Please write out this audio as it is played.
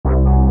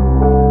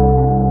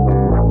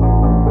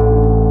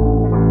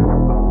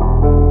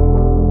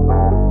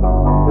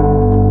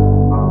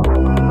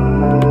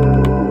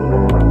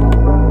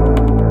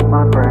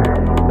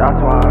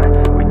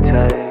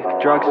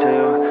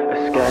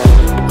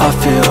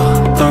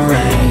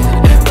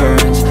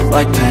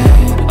like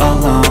pain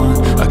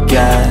alone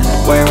again.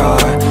 Where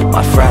are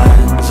my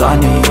friends? I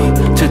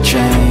need to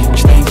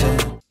change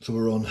things. So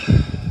we're on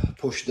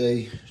push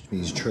day, which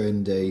means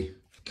training day,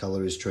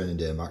 calories, training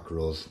day,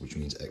 macros, which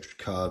means extra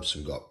carbs. So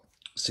we've got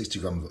 60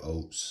 grams of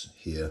oats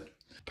here,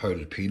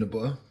 powdered peanut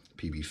butter,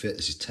 PB Fit,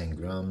 this is 10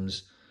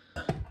 grams.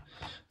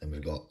 Then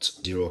we've got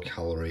 0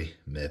 calorie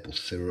maple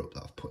syrup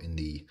that I've put in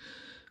the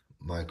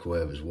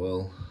microwave as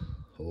well.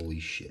 Holy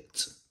shit.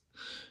 So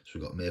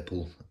we've got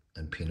maple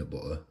and peanut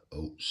butter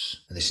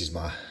oats. And this is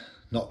my,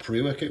 not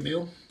pre-workout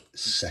meal,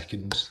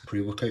 second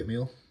pre-workout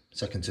meal.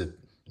 Second to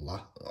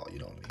last, oh, you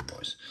know what I mean,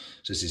 boys.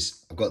 So this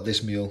is, I've got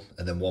this meal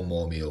and then one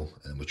more meal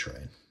and then we're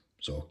training.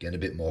 So getting a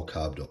bit more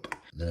carved up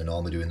than I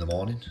normally do in the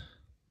morning.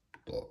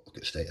 But look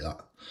at the state of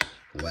that.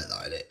 Wet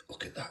that in it,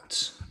 look at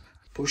that.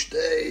 Push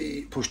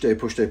day, push day,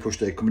 push day, push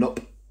day coming up.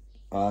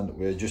 And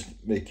we're just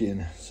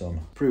making some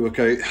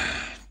pre-workout.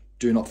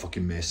 Do not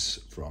fucking miss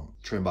from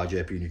Trained by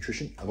JP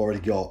Nutrition. I've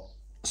already got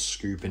a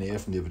scoop in here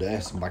from the other day,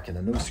 so I'm back in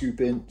another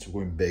scoop in, so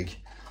we're going big.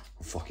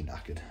 I'm fucking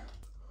knackered.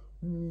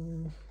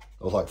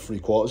 I was like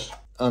 3/4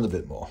 and a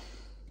bit more.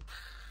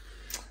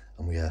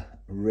 And we are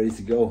ready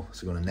to go.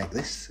 So we're gonna neck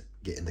this,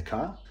 get in the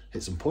car,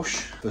 hit some push.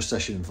 First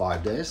session in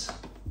 5 days.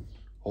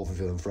 Hopefully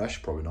feeling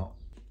fresh, probably not.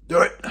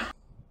 Do it.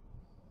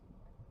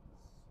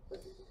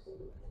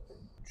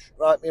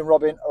 Right, me and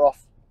Robin are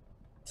off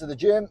to the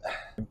gym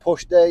in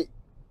push day.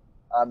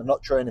 And I'm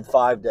not training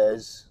 5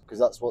 days because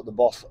that's what the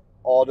boss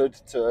ordered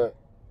to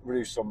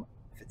reduce some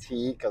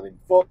fatigue. I've been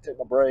fucked in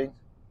my brain.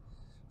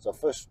 So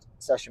first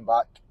session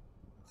back,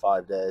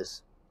 5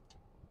 days.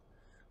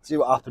 See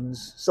what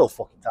happens. Still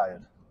fucking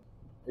tired.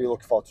 Really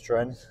looking forward to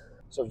training.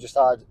 So we've just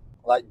had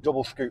like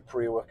double scoop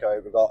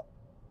pre-workout. We've got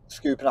a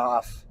scoop and a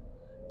half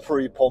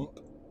pre-pump.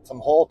 So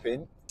I'm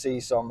hoping to see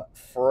some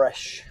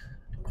fresh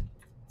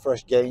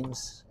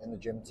gains in the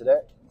gym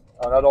today.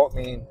 And I don't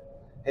mean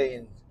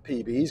hitting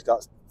PBs,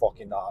 that's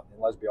fucking not happening,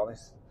 let's be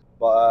honest.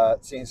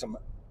 But seeing some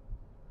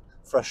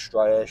fresh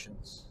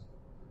striations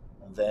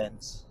and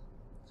veins.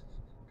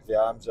 The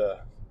arms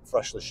are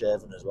freshly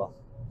shaven as well.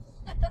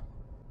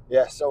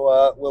 Yeah,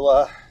 so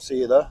we'll see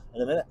you there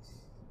in a minute.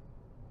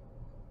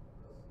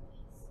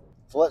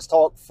 So let's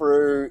talk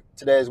through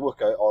today's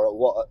workout, or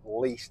what at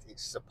least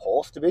it's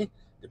supposed to be,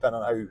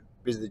 depending on how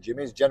busy the gym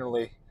is.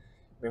 Generally,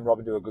 me and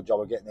Robin do a good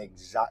job of getting the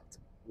exact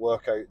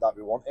workout that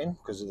we want in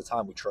because of the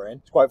time we train.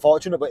 It's quite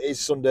fortunate, but it is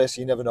Sunday, so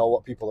you never know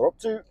what people are up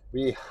to.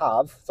 We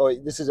have, so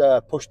this is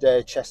a push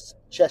day, chest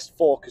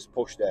focus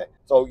push day.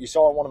 So you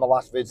saw in one of my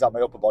last vids that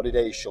my upper body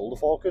day is shoulder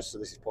focus, so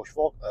this is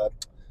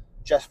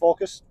chest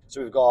focus.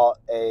 So we've got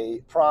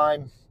a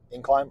prime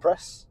incline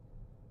press.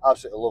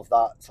 Absolutely love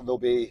that. So there'll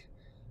be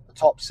a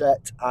top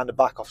set and a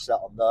back off set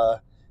on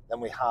there.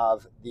 Then we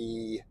have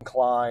the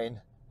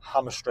incline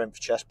hammer strength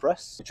chest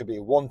press, which will be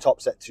 1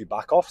 top set, 2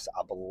 back offs,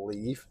 I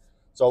believe.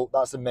 So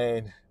that's the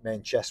main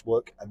chest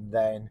work, and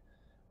then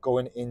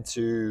going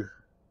into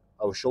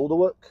our shoulder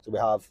work. So we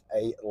have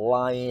a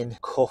lying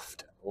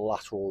cuffed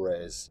lateral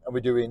raise, and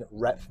we're doing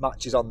rep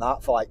matches on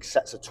that for like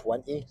sets of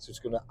 20. So it's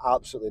going to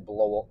absolutely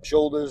blow up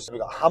shoulders.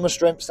 We've got hammer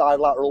strength side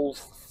laterals,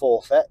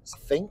 4 sets. I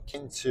think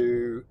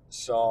into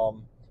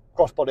some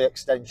crossbody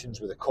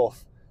extensions with a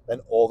cuff,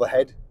 then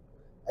overhead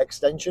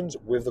extensions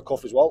with the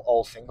cuff as well,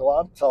 all single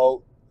arm.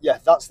 So yeah,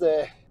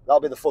 that'll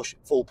be the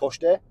full push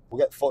day. We'll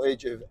get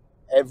footage of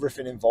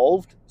everything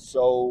involved.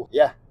 So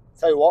yeah,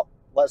 tell you what,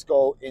 let's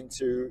go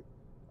into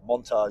a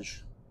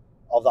montage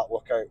of that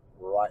workout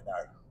right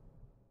now.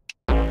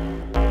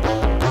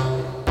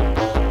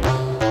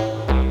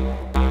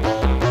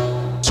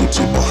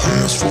 Till my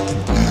hands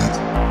fucking bleed.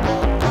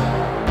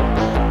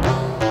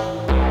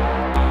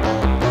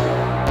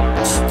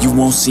 You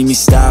won't see me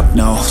stop,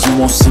 no, you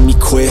won't see me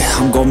quit.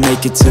 I'm gonna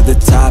make it to the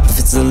top if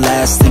it's the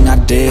last thing I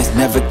did.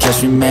 Never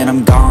catch me, man,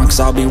 I'm gone, cause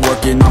I'll be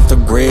working off the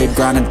grid,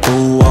 grinding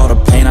through all the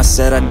pain. I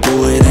said I'd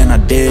do it and I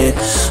did.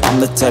 I'm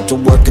the type to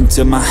work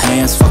until my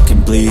hands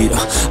fucking bleed.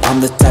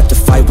 I'm the type to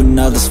fight when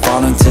others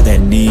falling to their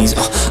knees.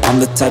 I'm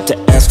the type to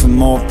ask for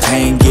more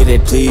pain, get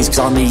it please, cause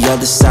on the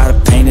other side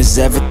of pain is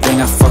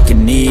everything I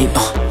fucking need.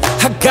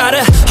 I got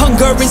a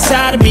hunger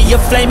inside of me, a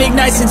flame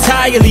ignites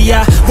entirely.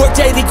 I work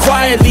daily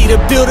quietly to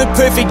build a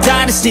perfect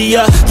dynasty,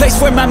 a place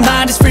where my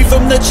mind is free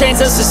from the chains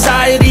of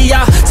society.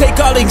 I take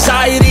all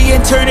anxiety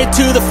and turn it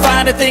to the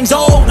finer things.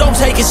 Oh, don't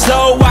take it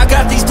slow, I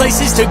got these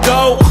places to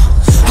go.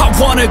 I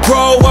wanna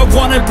grow, I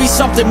wanna be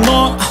something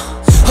more,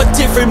 a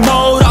different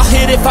mode. I'll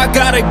hit if I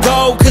gotta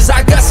go, cause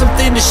I got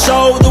something to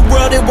show the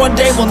world that one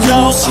day will know. You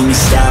won't see me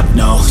stop,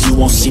 no, you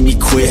won't see me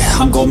quit.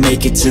 I'm gonna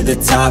make it to the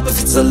top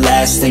if it's the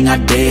last thing I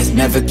did.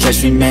 Never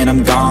catch me, man,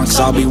 I'm gone, cause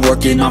I'll be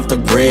working off the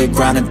grid,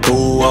 grinding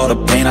through all the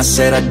pain. I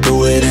said I'd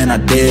do it and I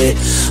did.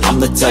 I'm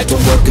the type to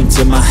work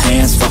until my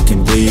hands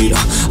fucking bleed.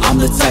 I'm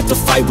the type to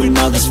fight when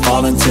others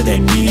fall into their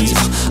knees.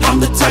 I'm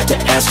the type to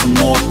ask for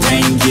more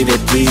pain, give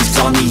it please,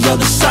 cause on the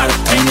other side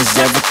of pain is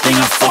everything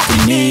I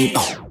fucking need.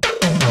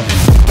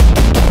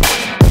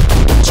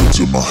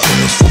 Till my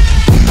hands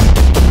fucking bleed.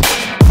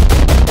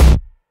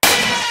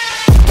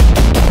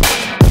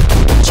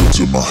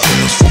 Till my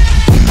hands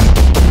fucking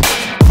bleed.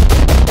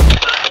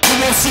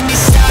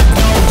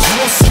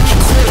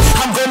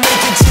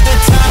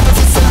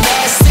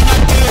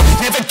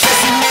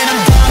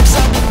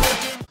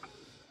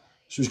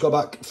 just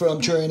got back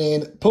from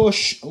training.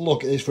 Push.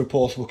 Look at this for a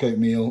post-workout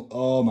meal.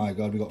 Oh my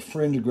God, we got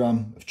 300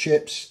 gram of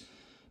chips,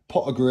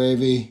 pot of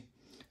gravy,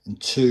 and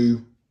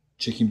 2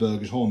 chicken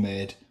burgers,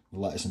 homemade,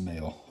 with lettuce and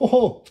mayo.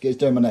 Oh, let's get this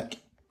down my neck.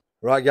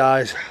 Right,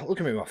 guys, look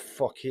at me with my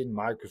fucking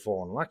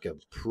microphone like a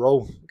pro.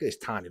 Look at this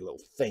tiny little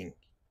thing.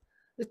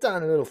 This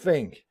tiny little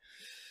thing.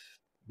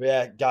 But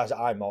yeah, guys,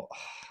 I'm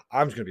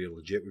just gonna be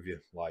legit with you.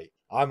 Like,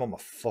 I'm on my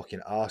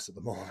fucking ass at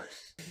the moment.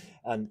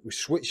 And we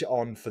switch it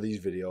on for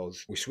these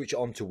videos. We switch it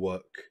on to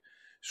work.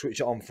 Switch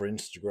it on for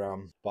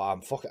Instagram.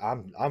 But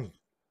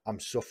I'm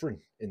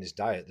suffering in this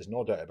diet. There's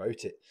no doubt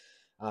about it.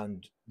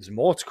 And there's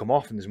more to come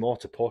off and there's more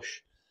to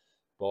push.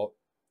 But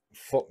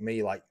fuck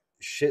me, like,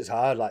 shit's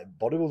hard. Like,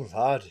 bodybuilding's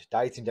hard.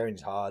 Dieting down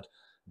is hard.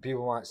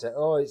 People might say,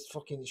 oh, it's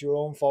your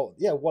own fault.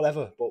 Yeah,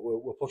 whatever. But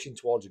we're pushing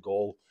towards a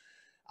goal.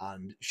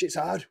 And shit's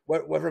hard,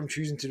 whether I'm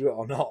choosing to do it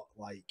or not.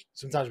 Like,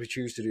 sometimes we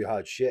choose to do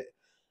hard shit.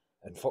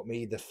 And fuck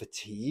me, the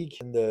fatigue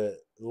and the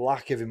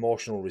lack of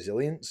emotional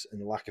resilience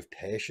and the lack of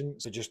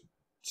patience are just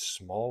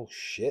small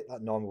shit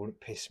that normally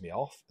wouldn't piss me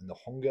off. And the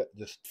hunger,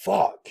 just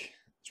fuck.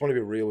 Just want to be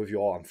real with you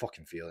all. I'm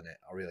fucking feeling it.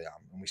 I really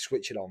am. And we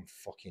switch it on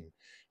fucking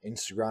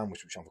Instagram. We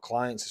switch it on for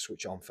clients. We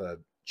switch it on for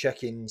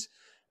check-ins.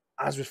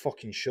 As we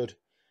fucking should.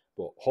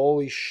 But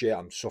holy shit,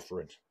 I'm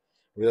suffering.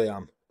 Really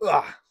am.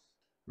 Ugh.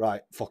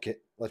 Right, fuck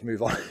it. Let's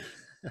move on.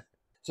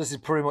 So this is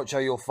pretty much how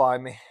you'll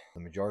find me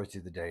the majority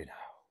of the day now.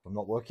 If I'm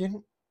not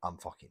working, I'm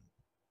fucking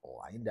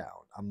lying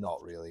down. I'm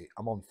not really.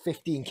 I'm on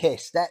 15k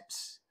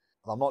steps.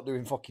 And I'm not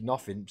doing fucking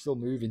nothing. I'm still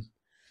moving.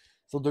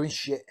 Still doing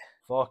shit.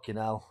 Fucking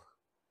hell.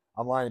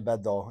 I'm lying in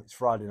bed though. It's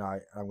Friday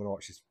night and I'm going to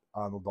watch this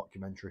Arnold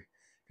documentary.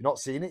 If you've not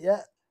seen it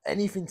yet,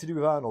 anything to do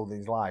with Arnold in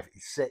his life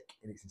is sick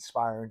and it's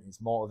inspiring,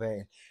 it's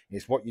motivating, and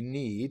it's what you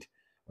need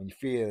when you're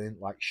feeling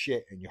like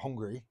shit and you're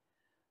hungry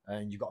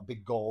and you've got a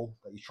big goal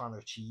that you're trying to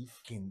achieve.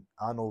 Fucking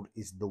Arnold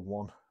is the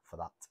one for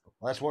that.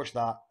 Let's watch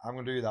that. I'm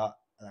going to do that.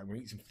 And I'm going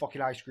to eat some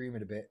fucking ice cream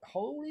in a bit.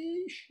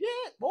 Holy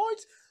shit,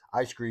 boys.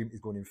 Ice cream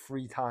is going in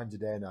 3 times a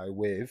day now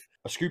with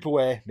a scoop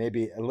away,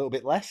 maybe a little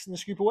bit less than a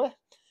scoop away.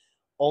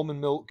 Almond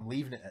milk, I'm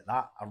leaving it at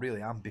that. I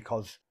really am,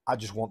 because I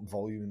just want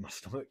volume in my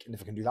stomach. And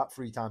if I can do that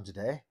 3 times a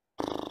day,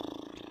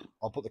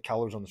 I'll put the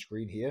calories on the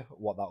screen here,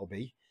 what that'll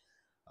be.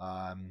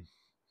 But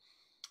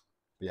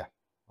yeah,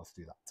 let's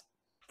do that.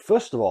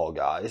 First of all,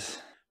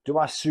 guys, do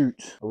I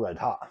suit a red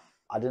hat?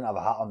 I didn't have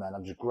a hat on then. I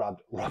just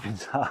grabbed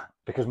Robin's hat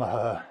because my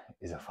hair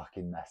is a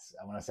fucking mess.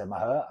 And when I say my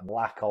hair,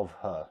 lack of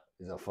hair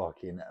is a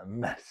fucking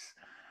mess.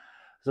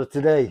 So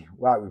today,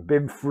 right, we've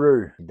been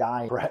through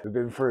diet prep, we've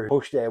been through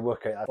push day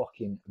workout, a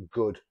fucking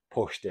good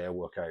push day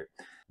workout.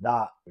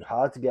 That was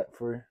hard to get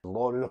through,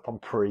 loaded up on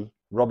pre.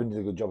 Robin did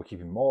a good job of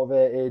keeping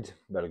motivated,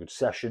 we had a good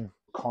session,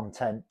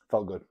 content,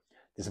 felt good.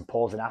 Did some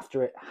pausing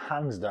after it,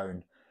 hands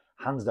down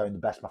the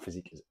best my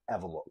physique has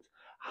ever looked.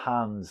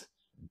 Hands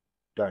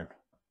down,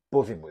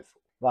 buzzing with.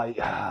 Like,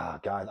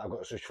 guys, I've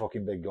got such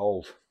fucking big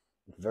goals.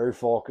 Very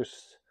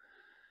focused,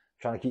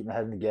 trying to keep my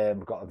head in the game.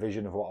 I've got a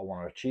vision of what I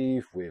want to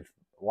achieve with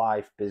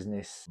life,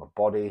 business, my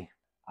body,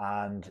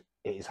 and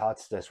it is hard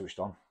to stay switched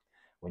on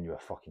when you are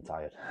fucking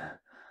tired.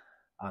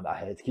 And I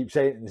hate to keep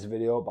saying it in this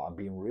video, but I'm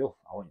being real.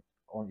 I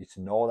want you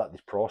to know that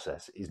this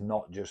process is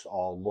not just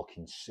all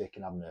looking sick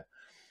and having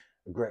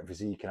a great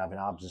physique and having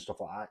abs and stuff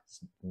like that.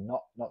 It's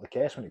not the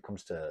case when it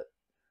comes to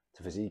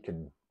physique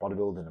and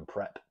bodybuilding and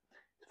prep.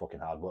 It's fucking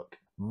hard work.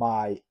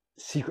 My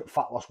secret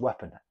fat loss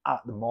weapon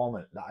at the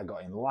moment that I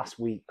got in last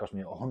week cost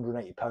me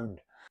 £180.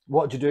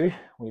 What do you do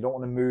when you don't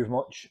want to move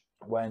much?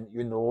 When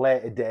you're in the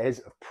later days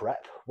of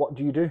prep, what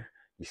do? You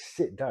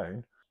sit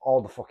down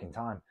all the fucking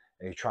time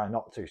and you try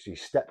not to. So your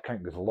step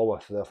count goes lower,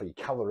 so therefore your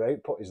calorie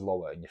output is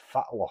lower and your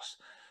fat loss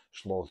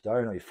slows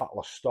down, or your fat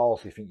loss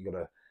stalls. So you think you're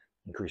going to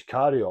increase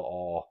cardio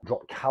or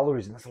drop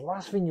calories, and that's the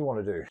last thing you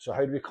want to do. So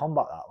how do we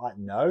combat that? Like,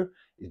 now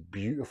is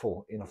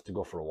beautiful enough to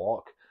go for a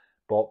walk,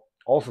 but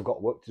also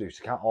got work to do.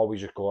 So you can't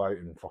always just go out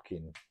and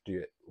fucking do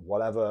it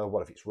whatever.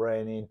 What if it's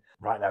raining?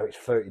 Right now it's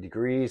 30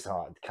 degrees.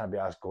 I can't be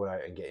asked going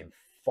out and getting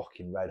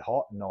fucking red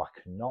hot. No,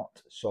 I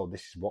cannot. So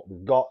this is what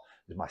we've got.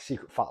 This is my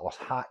secret fat loss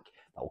hack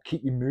that will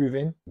keep you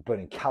moving,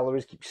 burning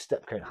calories, keep your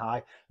step count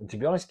high. And to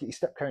be honest, get your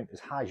step count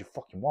as high as you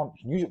fucking want.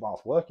 You can use it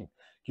whilst working.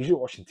 You can use it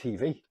watching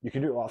TV. You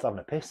can do it whilst having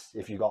a piss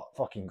if you've got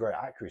fucking great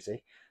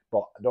accuracy.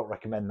 But I don't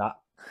recommend that.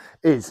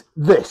 Is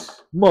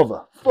this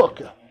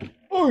motherfucker.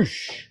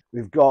 Oosh.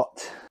 We've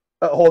got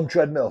at-home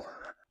treadmill,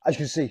 as you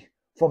can see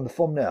from the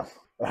thumbnail.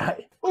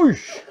 Right.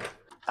 Oosh.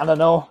 And I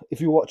know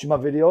if you're watching my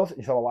videos,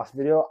 you saw the last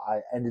video,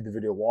 I ended the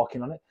video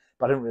walking on it,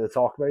 but I didn't really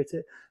talk about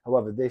it.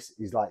 However, this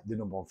is like the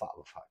 #1 fat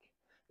loss hack.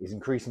 Is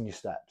increasing your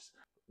steps.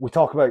 We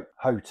talk about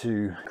how to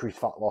increase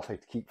fat loss, how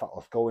to keep fat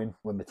loss going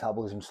when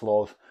metabolism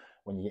slows,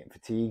 when you're getting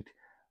fatigued.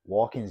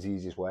 Walking is the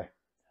easiest way.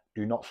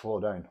 Do not slow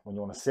down. When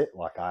you want to sit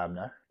like I am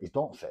now, is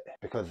don't sit,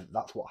 because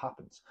that's what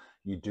happens.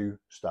 You do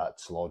start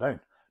to slow down.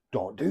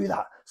 Don't do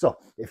that. So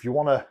if you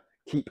want to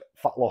keep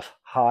fat loss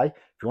high, if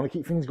you want to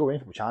keep things going,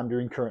 which I'm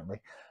doing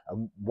currently,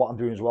 and what I'm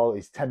doing as well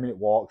is 10-minute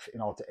walks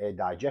in order to aid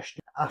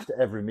digestion after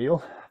every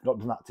meal. I've not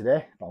done that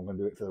today, but I'm going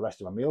to do it for the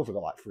rest of my meals. We've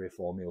got like 3 or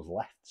 4 meals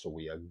left, so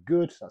we are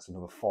good. That's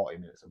another 40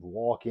 minutes of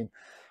walking,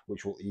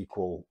 which will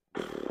equal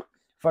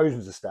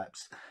thousands of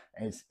steps.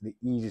 And it's the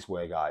easiest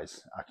way,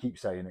 guys, I keep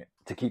saying it,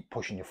 to keep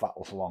pushing your fat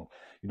loss along.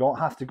 You don't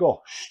have to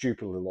go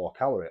stupidly low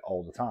calorie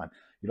all the time.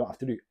 You don't have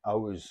to do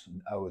hours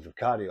and hours of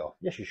cardio.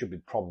 Yes, you should be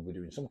probably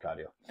doing some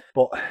cardio,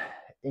 but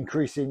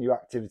increasing your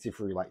activity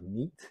through like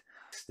neat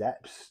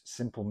steps,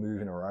 simple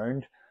moving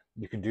around.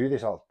 You can do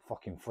this while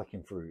fucking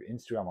flicking through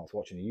Instagram, whilst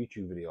watching a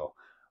YouTube video,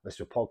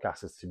 listen to a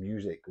podcast, listen to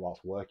music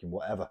whilst working,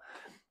 whatever.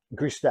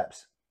 Increase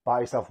steps.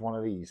 Buy yourself one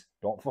of these.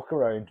 Don't fuck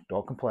around.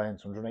 Don't complain.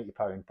 It's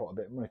 £180. Put a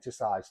bit of money to the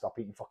side. Stop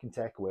eating fucking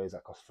takeaways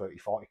that cost 30,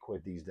 40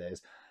 quid these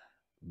days.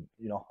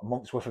 You know, a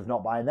month's worth of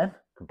not buying them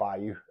could buy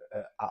you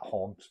at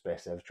home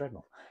space saver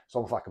treadmill. It's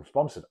almost like I'm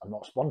sponsored. I'm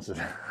not sponsored.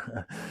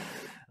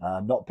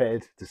 I'm not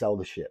paid to sell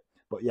this shit.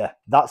 But yeah,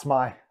 that's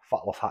my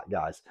fat loss hack,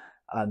 guys.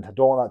 And I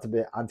don't want that to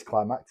be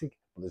anticlimactic,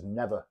 but there's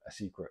never a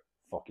secret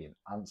fucking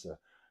answer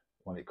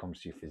when it comes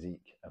to your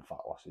physique and fat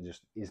loss. It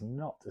just is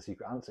not a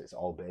secret answer. It's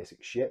all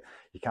basic shit.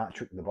 You can't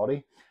trick the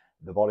body.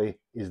 The body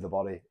is the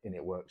body, and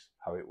it works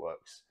how it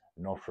works.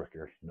 No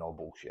trickery, no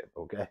bullshit,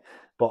 okay?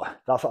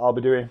 But that's what I'll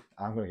be doing.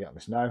 I'm going to get on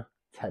this now.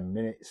 10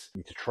 minutes.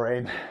 Need to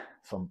train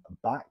some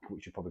back,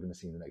 which you're probably going to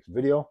see in the next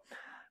video.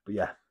 But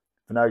yeah,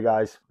 for now,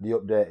 guys, the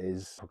update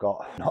is I've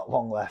got not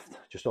long left,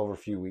 just over a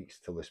few weeks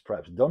till this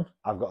prep's done.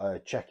 I've got a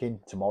check-in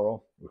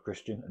tomorrow with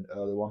Christian, an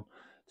early one,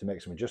 to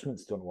make some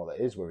adjustments. Don't know what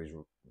that is, whether he's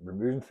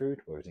removing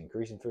food, whether he's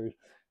increasing food.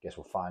 Guess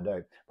we'll find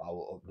out, but I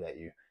will update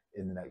you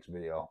in the next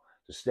video.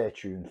 So stay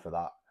tuned for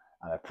that.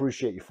 And I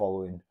appreciate you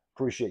following,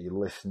 appreciate you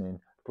listening,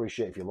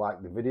 appreciate if you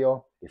like the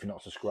video. If you're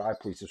not subscribed,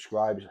 please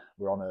subscribe.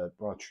 We're on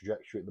a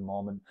trajectory at the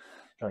moment,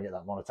 trying to get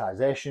that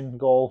monetization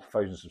goal,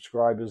 1,000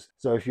 subscribers.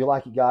 So if you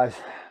like it, guys,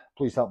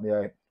 please help me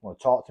out. Want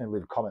to talk to me,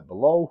 leave a comment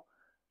below.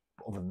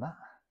 But other than that,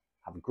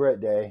 have a great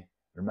day.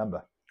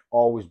 Remember,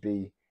 always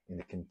be in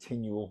the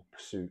continual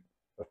pursuit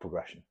of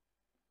progression.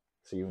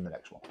 See you in the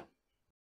next one.